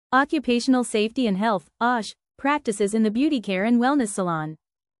Occupational Safety and Health (OSH) practices in the beauty care and wellness salon.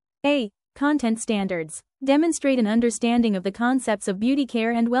 A. Content standards. Demonstrate an understanding of the concepts of beauty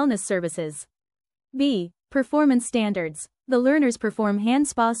care and wellness services. B. Performance standards. The learners perform hand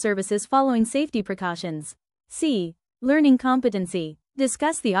spa services following safety precautions. C. Learning competency.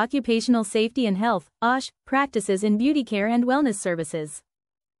 Discuss the occupational safety and health (OSH) practices in beauty care and wellness services.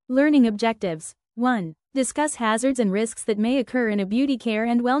 Learning objectives. 1. Discuss hazards and risks that may occur in a beauty care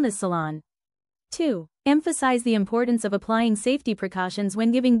and wellness salon. 2. Emphasize the importance of applying safety precautions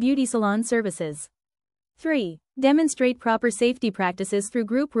when giving beauty salon services. 3. Demonstrate proper safety practices through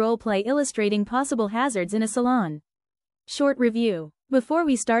group role play illustrating possible hazards in a salon. Short review. Before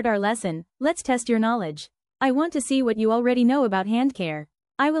we start our lesson, let's test your knowledge. I want to see what you already know about hand care.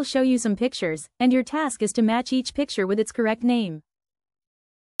 I will show you some pictures, and your task is to match each picture with its correct name.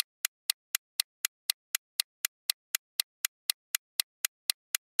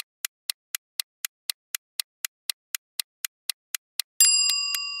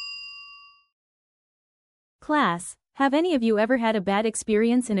 Class, have any of you ever had a bad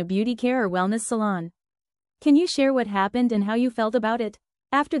experience in a beauty care or wellness salon? Can you share what happened and how you felt about it?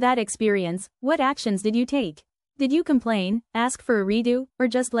 After that experience, what actions did you take? Did you complain, ask for a redo, or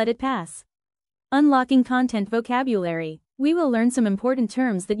just let it pass? Unlocking content vocabulary. We will learn some important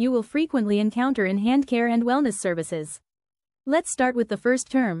terms that you will frequently encounter in hand care and wellness services. Let's start with the first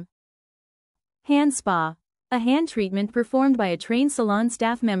term. Hand spa. A hand treatment performed by a trained salon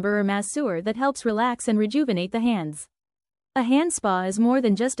staff member or masseur that helps relax and rejuvenate the hands. A hand spa is more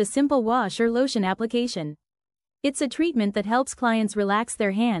than just a simple wash or lotion application. It's a treatment that helps clients relax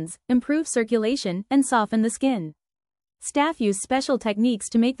their hands, improve circulation, and soften the skin. Staff use special techniques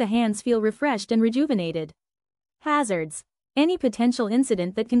to make the hands feel refreshed and rejuvenated. Hazards. Any potential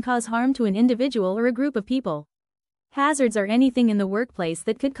incident that can cause harm to an individual or a group of people. Hazards are anything in the workplace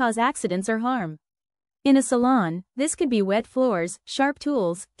that could cause accidents or harm. In a salon, this could be wet floors, sharp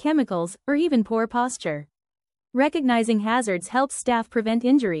tools, chemicals, or even poor posture. Recognizing hazards helps staff prevent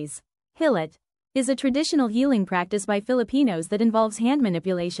injuries. Hilot is a traditional healing practice by Filipinos that involves hand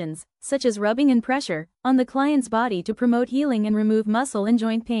manipulations, such as rubbing and pressure, on the client's body to promote healing and remove muscle and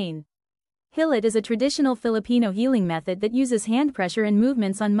joint pain. Hilot is a traditional Filipino healing method that uses hand pressure and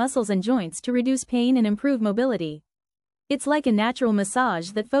movements on muscles and joints to reduce pain and improve mobility. It's like a natural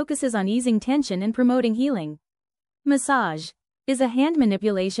massage that focuses on easing tension and promoting healing. Massage is a hand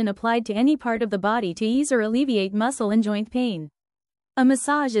manipulation applied to any part of the body to ease or alleviate muscle and joint pain. A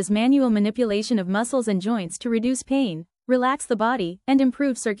massage is manual manipulation of muscles and joints to reduce pain, relax the body, and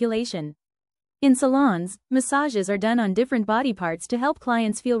improve circulation. In salons, massages are done on different body parts to help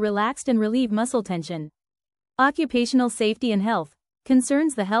clients feel relaxed and relieve muscle tension. Occupational safety and health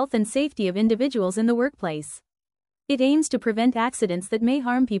concerns the health and safety of individuals in the workplace. It aims to prevent accidents that may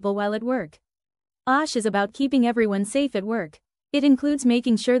harm people while at work. OSH is about keeping everyone safe at work. It includes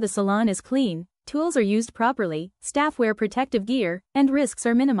making sure the salon is clean, tools are used properly, staff wear protective gear, and risks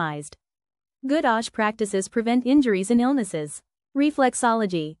are minimized. Good OSH practices prevent injuries and illnesses.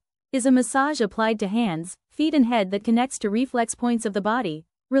 Reflexology is a massage applied to hands, feet and head that connects to reflex points of the body,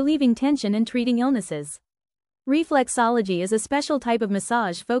 relieving tension and treating illnesses. Reflexology is a special type of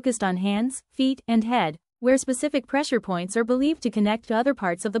massage focused on hands, feet, and head, where specific pressure points are believed to connect to other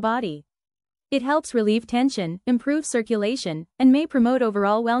parts of the body. It helps relieve tension, improve circulation, and may promote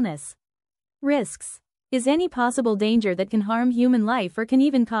overall wellness. Risks is any possible danger that can harm human life or can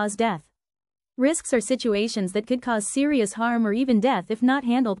even cause death. Risks are situations that could cause serious harm or even death if not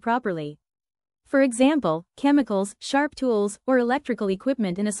handled properly. For example, chemicals, sharp tools, or electrical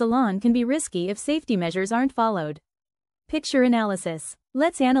equipment in a salon can be risky if safety measures aren't followed. Picture analysis.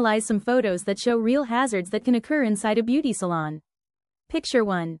 Let's analyze some photos that show real hazards that can occur inside a beauty salon. Picture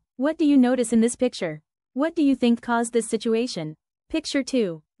 1. What do you notice in this picture? What do you think caused this situation? Picture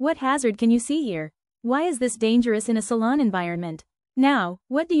 2. What hazard can you see here? Why is this dangerous in a salon environment? Now,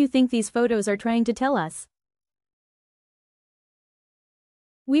 what do you think these photos are trying to tell us?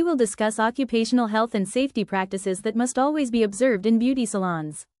 We will discuss occupational health and safety practices that must always be observed in beauty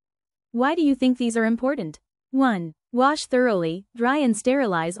salons. Why do you think these are important? 1. Wash thoroughly, dry and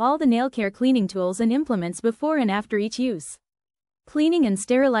sterilize all the nail care cleaning tools and implements before and after each use. Cleaning and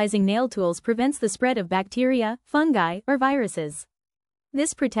sterilizing nail tools prevents the spread of bacteria, fungi, or viruses.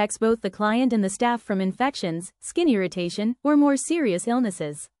 This protects both the client and the staff from infections, skin irritation, or more serious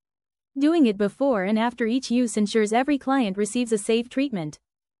illnesses. Doing it before and after each use ensures every client receives a safe treatment.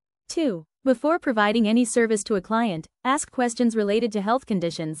 2. Before providing any service to a client, ask questions related to health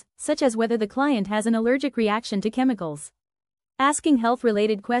conditions, such as whether the client has an allergic reaction to chemicals. Asking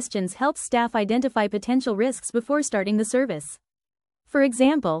health-related questions helps staff identify potential risks before starting the service. For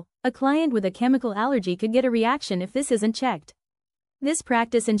example, a client with a chemical allergy could get a reaction if this isn't checked. This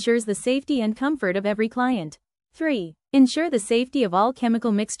practice ensures the safety and comfort of every client. 3. Ensure the safety of all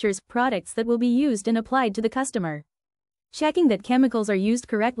chemical mixtures, products that will be used and applied to the customer. Checking that chemicals are used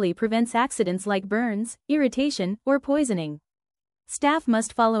correctly prevents accidents like burns, irritation, or poisoning. Staff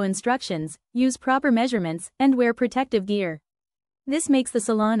must follow instructions, use proper measurements, and wear protective gear. This makes the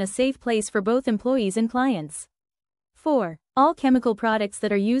salon a safe place for both employees and clients. 4. All chemical products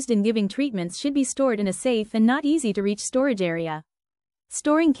that are used in giving treatments should be stored in a safe and not easy to reach storage area.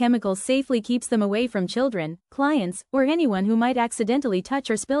 Storing chemicals safely keeps them away from children, clients, or anyone who might accidentally touch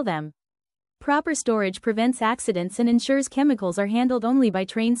or spill them. Proper storage prevents accidents and ensures chemicals are handled only by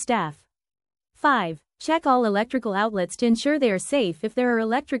trained staff. 5. Check all electrical outlets to ensure they are safe if there are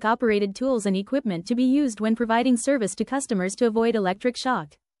electric-operated tools and equipment to be used when providing service to customers to avoid electric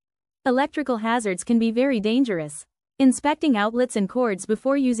shock. Electrical hazards can be very dangerous. Inspecting outlets and cords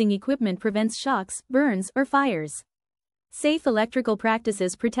before using equipment prevents shocks, burns, or fires. Safe electrical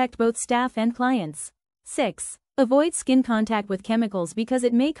practices protect both staff and clients. 6. Avoid skin contact with chemicals because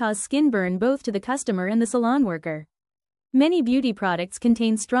it may cause skin burn both to the customer and the salon worker. Many beauty products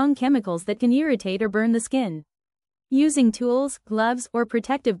contain strong chemicals that can irritate or burn the skin. Using tools, gloves, or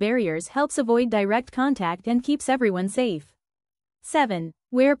protective barriers helps avoid direct contact and keeps everyone safe. 7.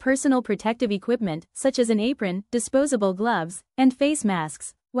 Wear personal protective equipment, such as an apron, disposable gloves, and face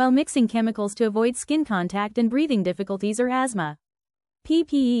masks, while mixing chemicals to avoid skin contact and breathing difficulties or asthma.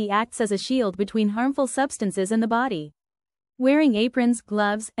 PPE acts as a shield between harmful substances and the body. Wearing aprons,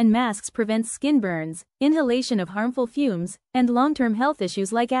 gloves, and masks prevents skin burns, inhalation of harmful fumes, and long-term health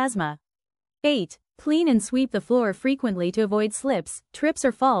issues like asthma. 8. Clean and sweep the floor frequently to avoid slips, trips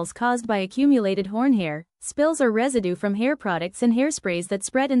or falls caused by accumulated hornhair, spills or residue from hair products and hairsprays that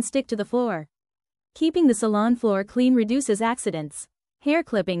spread and stick to the floor. Keeping the salon floor clean reduces accidents. Hair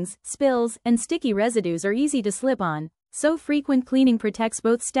clippings, spills, and sticky residues are easy to slip on, so frequent cleaning protects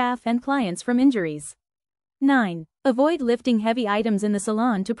both staff and clients from injuries. 9. Avoid lifting heavy items in the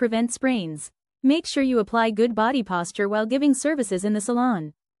salon to prevent sprains. Make sure you apply good body posture while giving services in the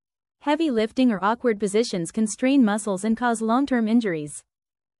salon. Heavy lifting or awkward positions can strain muscles and cause long-term injuries.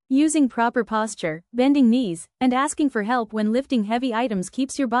 Using proper posture, bending knees, and asking for help when lifting heavy items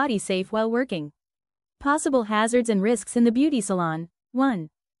keeps your body safe while working. Possible hazards and risks in the beauty salon. 1.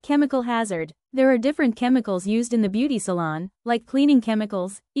 Chemical hazard. There are different chemicals used in the beauty salon, like cleaning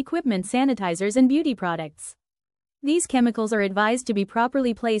chemicals, equipment sanitizers and beauty products. These chemicals are advised to be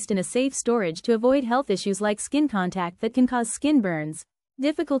properly placed in a safe storage to avoid health issues like skin contact that can cause skin burns,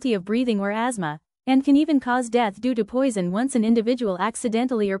 difficulty of breathing or asthma, and can even cause death due to poison once an individual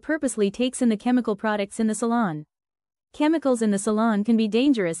accidentally or purposely takes in the chemical products in the salon. Chemicals in the salon can be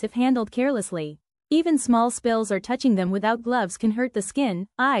dangerous if handled carelessly. Even small spills or touching them without gloves can hurt the skin,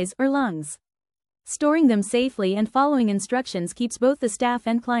 eyes, or lungs. Storing them safely and following instructions keeps both the staff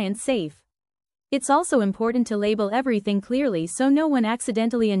and clients safe. It's also important to label everything clearly so no one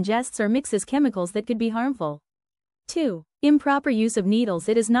accidentally ingests or mixes chemicals that could be harmful. 2. Improper use of needles.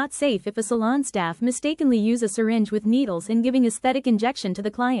 It is not safe if a salon staff mistakenly use a syringe with needles in giving aesthetic injection to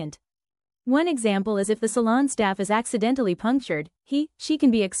the client. One example is if the salon staff is accidentally punctured, she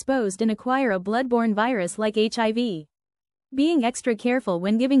can be exposed and acquire a blood-borne virus like HIV. Being extra careful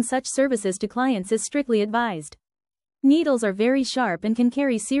when giving such services to clients is strictly advised. Needles are very sharp and can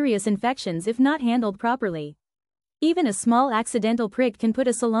carry serious infections if not handled properly. Even a small accidental prick can put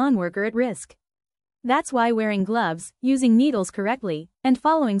a salon worker at risk. That's why wearing gloves, using needles correctly, and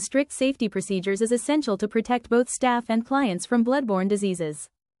following strict safety procedures is essential to protect both staff and clients from blood-borne diseases.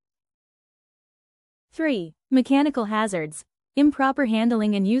 3. Mechanical hazards. Improper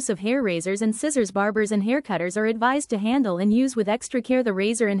handling and use of hair razors and scissors. Barbers and hair cutters are advised to handle and use with extra care the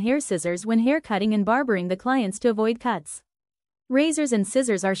razor and hair scissors when hair cutting and barbering the clients to avoid cuts. Razors and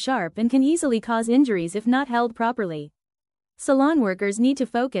scissors are sharp and can easily cause injuries if not held properly. Salon workers need to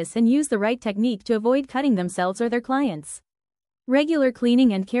focus and use the right technique to avoid cutting themselves or their clients. Regular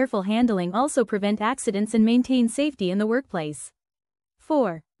cleaning and careful handling also prevent accidents and maintain safety in the workplace.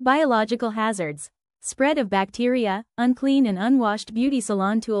 4. Biological hazards. Spread of bacteria. Unclean and unwashed beauty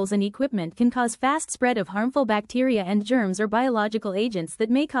salon tools and equipment can cause fast spread of harmful bacteria and germs or biological agents that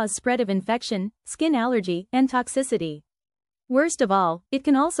may cause spread of infection, skin allergy, and toxicity. Worst of all, it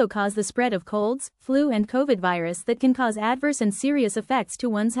can also cause the spread of colds, flu and COVID virus that can cause adverse and serious effects to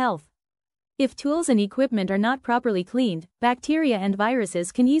one's health. If tools and equipment are not properly cleaned, bacteria and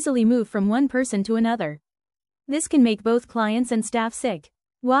viruses can easily move from one person to another. This can make both clients and staff sick.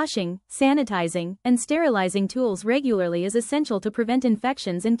 Washing, sanitizing, and sterilizing tools regularly is essential to prevent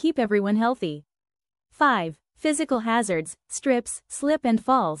infections and keep everyone healthy. 5. Physical hazards, strips, slip and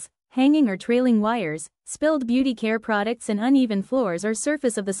falls, hanging or trailing wires, spilled beauty care products and uneven floors or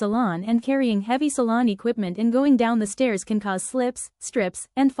surface of the salon, and carrying heavy salon equipment and going down the stairs can cause slips, strips,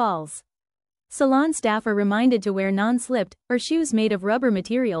 and falls. Salon staff are reminded to wear non-slipped or shoes made of rubber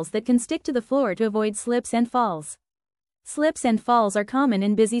materials that can stick to the floor to avoid slips and falls. Slips and falls are common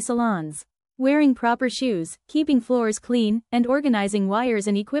in busy salons. Wearing proper shoes, keeping floors clean, and organizing wires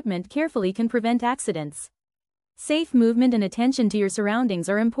and equipment carefully can prevent accidents. Safe movement and attention to your surroundings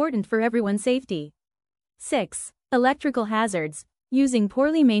are important for everyone's safety. 6. Electrical hazards. Using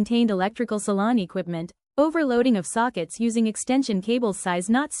poorly maintained electrical salon equipment, overloading of sockets using extension cables size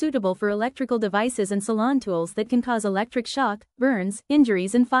not suitable for electrical devices and salon tools that can cause electric shock, burns,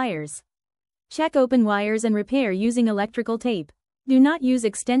 injuries and fires. Check open wires and repair using electrical tape. Do not use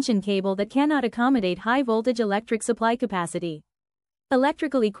extension cable that cannot accommodate high voltage electric supply capacity.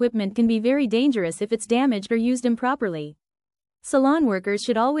 Electrical equipment can be very dangerous if it's damaged or used improperly. Salon workers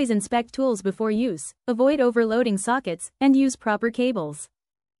should always inspect tools before use, avoid overloading sockets, and use proper cables.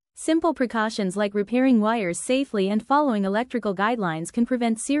 Simple precautions like repairing wires safely and following electrical guidelines can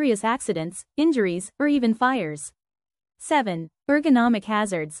prevent serious accidents, injuries, or even fires. 7. Ergonomic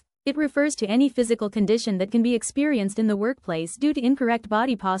hazards. It refers to any physical condition that can be experienced in the workplace due to incorrect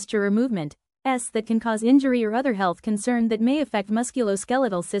body posture or movement, that can cause injury or other health concern that may affect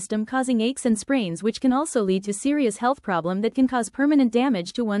musculoskeletal system, causing aches and sprains, which can also lead to serious health problem that can cause permanent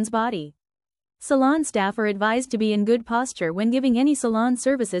damage to one's body. Salon staff are advised to be in good posture when giving any salon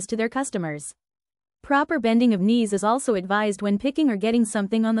services to their customers. Proper bending of knees is also advised when picking or getting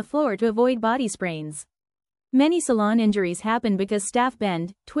something on the floor to avoid body sprains. Many salon injuries happen because staff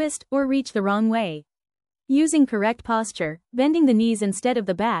bend, twist, or reach the wrong way. Using correct posture, bending the knees instead of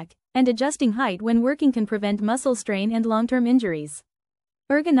the back, and adjusting height when working can prevent muscle strain and long-term injuries.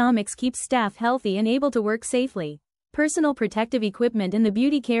 Ergonomics keeps staff healthy and able to work safely. Personal protective equipment in the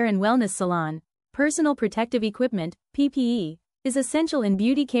beauty care and wellness salon. Personal protective equipment, PPE, is essential in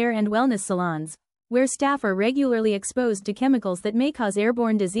beauty care and wellness salons, where staff are regularly exposed to chemicals that may cause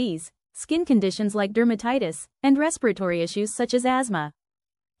airborne disease, skin conditions like dermatitis, and respiratory issues such as asthma.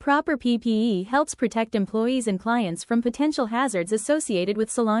 Proper PPE helps protect employees and clients from potential hazards associated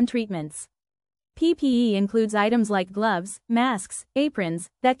with salon treatments. PPE includes items like gloves, masks, aprons,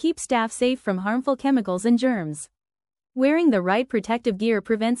 that keep staff safe from harmful chemicals and germs. Wearing the right protective gear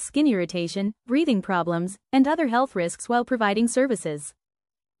prevents skin irritation, breathing problems, and other health risks while providing services.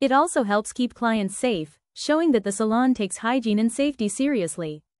 It also helps keep clients safe, showing that the salon takes hygiene and safety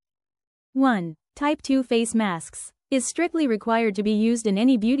seriously. 1. Type 2 face masks. Is strictly required to be used in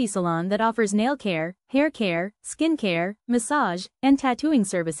any beauty salon that offers nail care, hair care, skin care, massage, and tattooing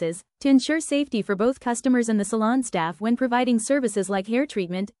services, to ensure safety for both customers and the salon staff when providing services like hair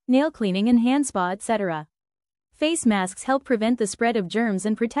treatment, nail cleaning and hand spa, etc. Face masks help prevent the spread of germs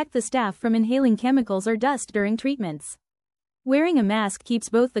and protect the staff from inhaling chemicals or dust during treatments. Wearing a mask keeps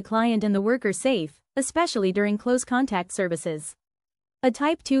both the client and the worker safe, especially during close contact services. A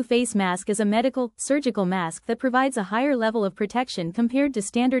Type 2 face mask is a medical, surgical mask that provides a higher level of protection compared to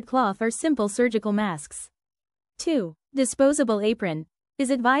standard cloth or simple surgical masks. 2. Disposable apron.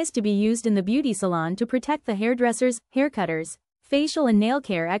 Is advised to be used in the beauty salon to protect the hairdressers, haircutters, facial and nail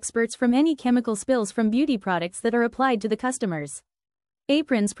care experts from any chemical spills from beauty products that are applied to the customers.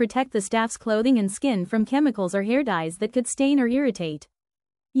 Aprons protect the staff's clothing and skin from chemicals or hair dyes that could stain or irritate.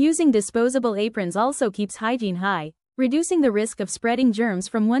 Using disposable aprons also keeps hygiene high, reducing the risk of spreading germs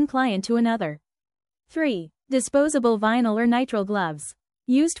from one client to another. 3. Disposable vinyl or nitrile gloves.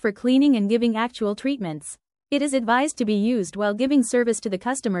 Used for cleaning and giving actual treatments. It is advised to be used while giving service to the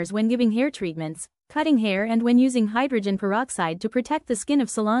customers when giving hair treatments, cutting hair, and when using hydrogen peroxide to protect the skin of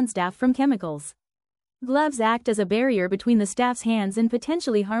salon staff from chemicals. Gloves act as a barrier between the staff's hands and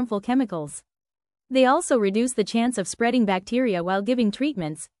potentially harmful chemicals. They also reduce the chance of spreading bacteria while giving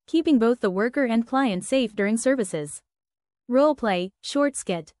treatments, keeping both the worker and client safe during services. Role play, short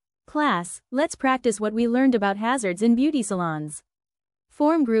skit. Class, let's practice what we learned about hazards in beauty salons.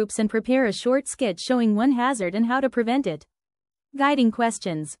 Form groups and prepare a short skit showing one hazard and how to prevent it. Guiding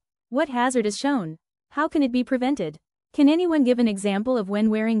questions. What hazard is shown? How can it be prevented? Can anyone give an example of when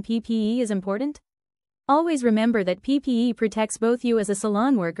wearing PPE is important? Always remember that PPE protects both you as a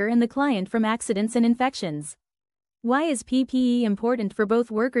salon worker and the client from accidents and infections. Why is PPE important for both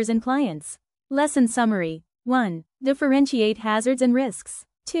workers and clients? Lesson summary. 1. Differentiate hazards and risks.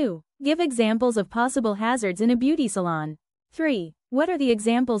 2. Give examples of possible hazards in a beauty salon. 3. What are the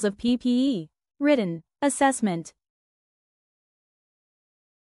examples of PPE? Written assessment.